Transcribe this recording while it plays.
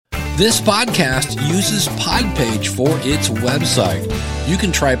This podcast uses Podpage for its website. You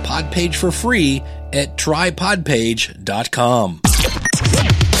can try Podpage for free at trypodpage.com.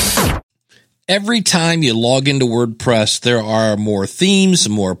 Every time you log into WordPress, there are more themes,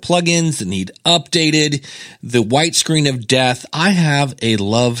 more plugins that need updated. The white screen of death. I have a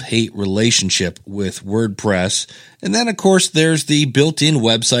love-hate relationship with WordPress. And then, of course, there's the built-in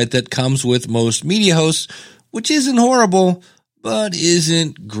website that comes with most media hosts, which isn't horrible, but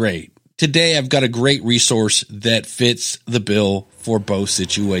isn't great. Today, I've got a great resource that fits the bill for both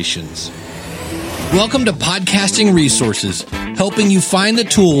situations. Welcome to Podcasting Resources, helping you find the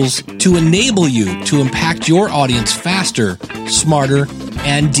tools to enable you to impact your audience faster, smarter,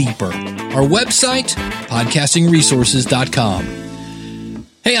 and deeper. Our website, podcastingresources.com.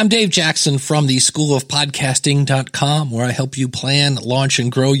 Hey, I'm Dave Jackson from the schoolofpodcasting.com, where I help you plan, launch,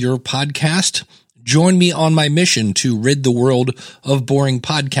 and grow your podcast. Join me on my mission to rid the world of boring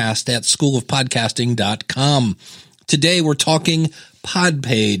podcasts at schoolofpodcasting.com. Today, we're talking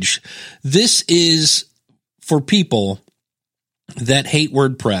Podpage. This is for people that hate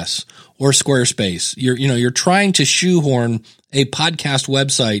WordPress or Squarespace. You're trying to shoehorn a podcast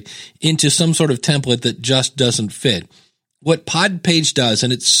website into some sort of template that just doesn't fit. What Podpage does,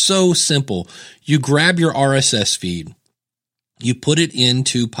 and it's so simple, you grab your RSS feed, you put it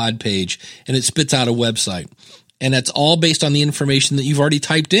into Podpage, and it spits out a website. And that's all based on the information that you've already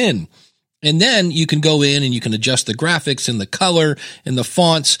typed in. And then you can go in and you can adjust the graphics and the color and the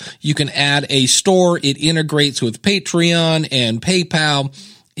fonts. You can add a store. It integrates with Patreon and PayPal.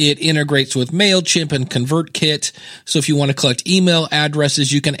 It integrates with MailChimp and ConvertKit. So if you want to collect email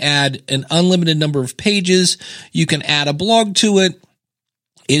addresses, you can add an unlimited number of pages. You can add a blog to it.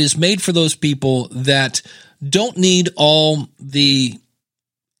 It is made for those people that don't need all the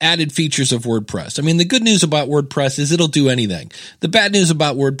added features of WordPress. I mean, the good news about WordPress is it'll do anything. The bad news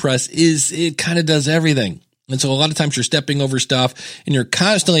about WordPress is it kind of does everything. And so a lot of times you're stepping over stuff and you're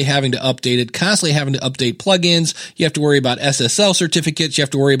constantly having to update it, constantly having to update plugins. You have to worry about SSL certificates. You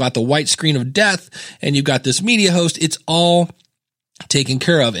have to worry about the white screen of death. And you've got this media host. It's all taken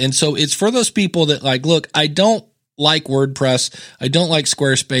care of. And so it's for those people that like, look, I don't like WordPress. I don't like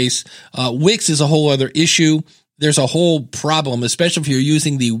Squarespace. Wix is a whole other issue. There's a whole problem, especially if you're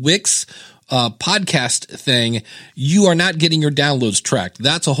using the Wix podcast thing. You are not getting your downloads tracked.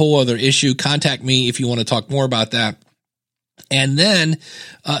 That's a whole other issue. Contact me if you want to talk more about that. And then,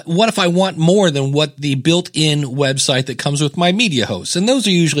 what if I want more than what the built-in website that comes with my media hosts? And those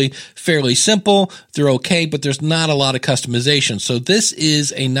are usually fairly simple. They're okay, but there's not a lot of customization. So this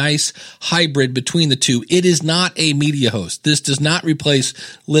is a nice hybrid between the two. It is not a media host. This does not replace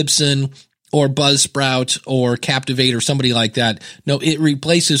Libsyn or Buzzsprout or Captivate or somebody like that. No, it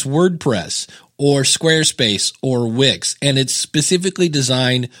replaces WordPress or Squarespace or Wix, and it's specifically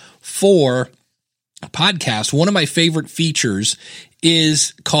designed for podcasts. One of my favorite features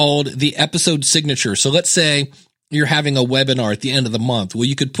is called the episode signature. So let's say you're having a webinar at the end of the month. Well,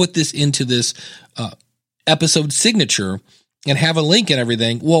 you could put this into this episode signature and have a link and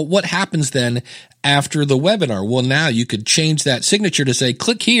everything. Well, what happens then after the webinar? Well, now you could change that signature to say,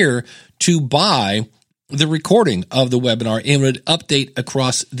 click here to buy the recording of the webinar, and it would update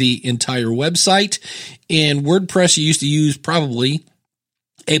across the entire website. In WordPress, you used to use probably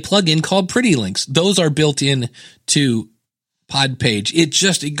a plugin called Pretty Links. Those are built in to Podpage.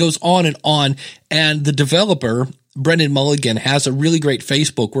 It goes on. And the developer, Brendan Mulligan, has a really great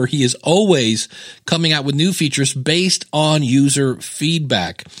Facebook where he is always coming out with new features based on user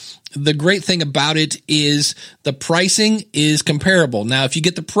feedback. The great thing about it is the pricing is comparable. Now, if you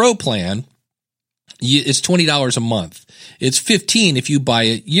get the Pro plan, it's $20 a month. It's $15 if you buy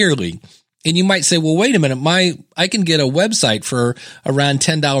it yearly. And you might say, well, wait a minute, I can get a website for around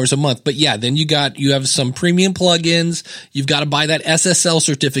 $10 a month. But yeah, then you have some premium plugins. You've got to buy that SSL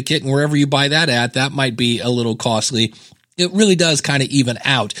certificate, and wherever you buy that at, that might be a little costly. It really does kind of even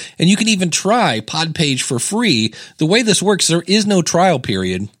out. And you can even try Podpage for free. The way this works, there is no trial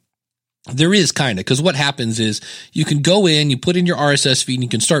period. There is kind of, because what happens is you can go in, you put in your RSS feed, and you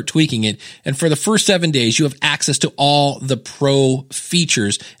can start tweaking it. And for the first 7 days, you have access to all the pro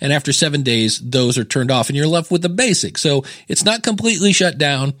features. And after 7 days, those are turned off and you're left with the basic. So it's not completely shut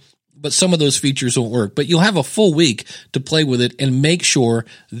down, but some of those features won't work. But you'll have a full week to play with it and make sure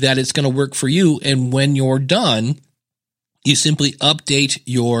that it's going to work for you. And when you're done, you simply update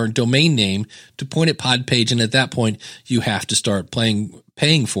your domain name to point at Podpage. And at that point, you have to start paying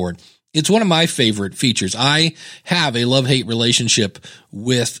for it. It's one of my favorite features. I have a love-hate relationship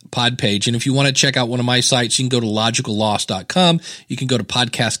with Podpage. And if you want to check out one of my sites, you can go to logicalloss.com. You can go to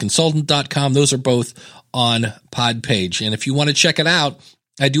podcastconsultant.com. Those are both on Podpage. And if you want to check it out,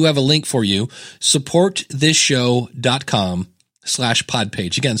 I do have a link for you,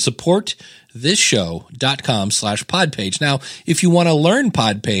 supportthisShow.com/podpage. Again, supportthisShow.com/podpage. Now, if you want to learn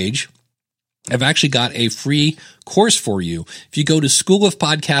Podpage, I've actually got a free course for you. If you go to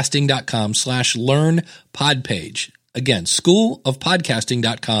schoolofpodcasting.com/learn-podpage. Again,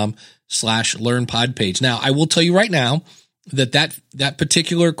 schoolofpodcasting.com/learn-podpage. Now, I will tell you right now that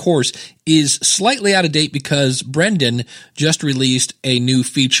particular course is slightly out of date because Brendan just released a new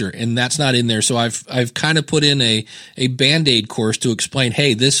feature and that's not in there. So I've kind of put in a Band-Aid course to explain,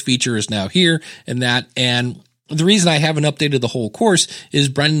 hey, this feature is now here and that. And the reason I haven't updated the whole course is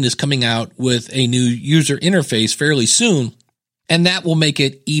Brendan is coming out with a new user interface fairly soon. And that will make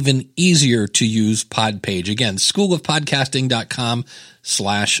it even easier to use Podpage. Again,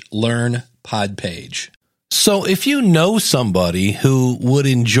 schoolofpodcasting.com/learn-podpage. So if you know somebody who would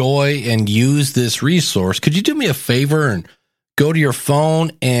enjoy and use this resource, could you do me a favor and go to your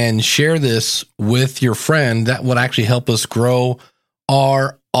phone and share this with your friend? That would actually help us grow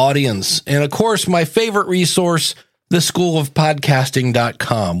our audience. And of course, my favorite resource, the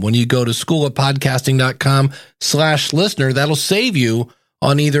schoolofpodcasting.com. When you go to schoolofpodcasting.com/listener, that'll save you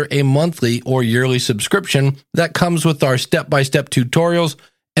on either a monthly or yearly subscription that comes with our step-by-step tutorials,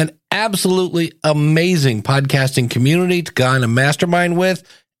 an absolutely amazing podcasting community to kind of mastermind with,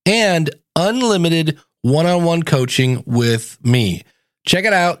 and unlimited one-on-one coaching with me. Check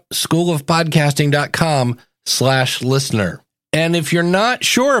it out, schoolofpodcasting.com/listener. And if you're not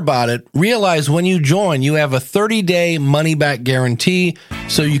sure about it, realize when you join, you have a 30-day money-back guarantee,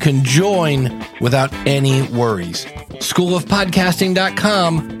 so you can join without any worries.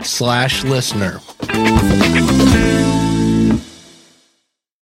 schoolofpodcasting.com/listener.